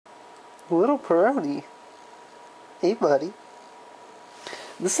Little peperonie. Hey, buddy.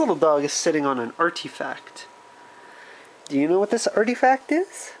 This little dog is sitting on an artifact. Do you know what this artifact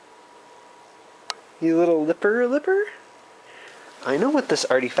is? You little lipper? I know what this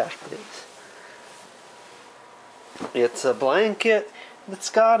artifact is. It's a blanket that's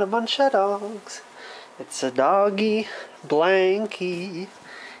got a bunch of dogs. It's a doggy blankie.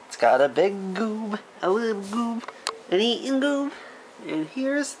 It's got a big goob, a little goob, an eating goob, and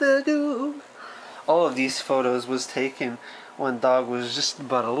here's the goob. All of these photos was taken when dog was just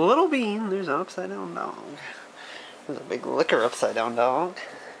but a little bean. There's an upside down dog. There's a big liquor upside down dog.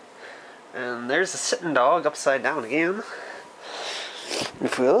 And there's a sitting dog upside down again.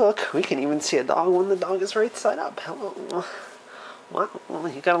 If we look, we can even see a dog when the dog is right side up. Hello. Wow,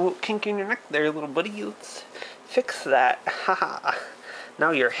 you got a little kink in your neck there, little buddy. Let's fix that. Haha.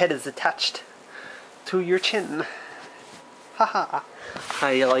 Now your head is attached to your chin. Haha.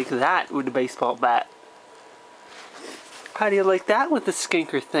 How do you like that with a baseball bat? How do you like that with the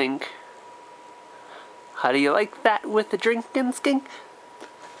skinker thing? How do you like that with the drinking skink?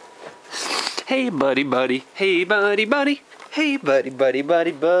 Hey buddy buddy, hey buddy buddy, hey buddy buddy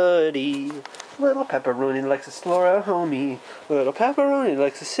buddy buddy. Little peperonie likes to explore a homie. Little peperonie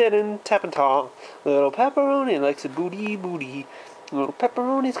likes to sit and tap and talk. Little peperonie likes to booty booty. Little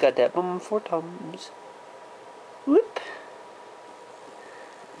peperonie's got that bum for tums. Whoop.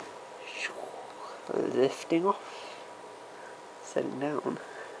 Lifting off. Setting down.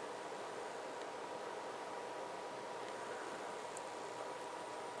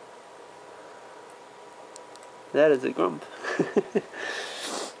 That is a grump.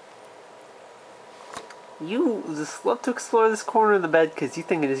 You just love to explore this corner of the bed because you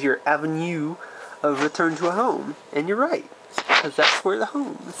think it is your avenue of return to a home. And you're right, because that's where the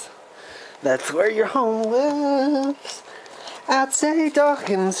home is. That's where your home lives. Outside dark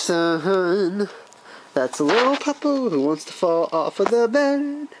and sun. That's a little puppo who wants to fall off of the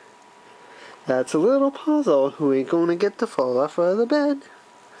bed. That's a little puzzle who ain't gonna get to fall off of the bed.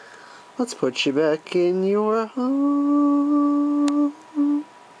 Let's put you back in your home.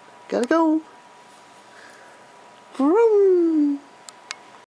 Gotta go.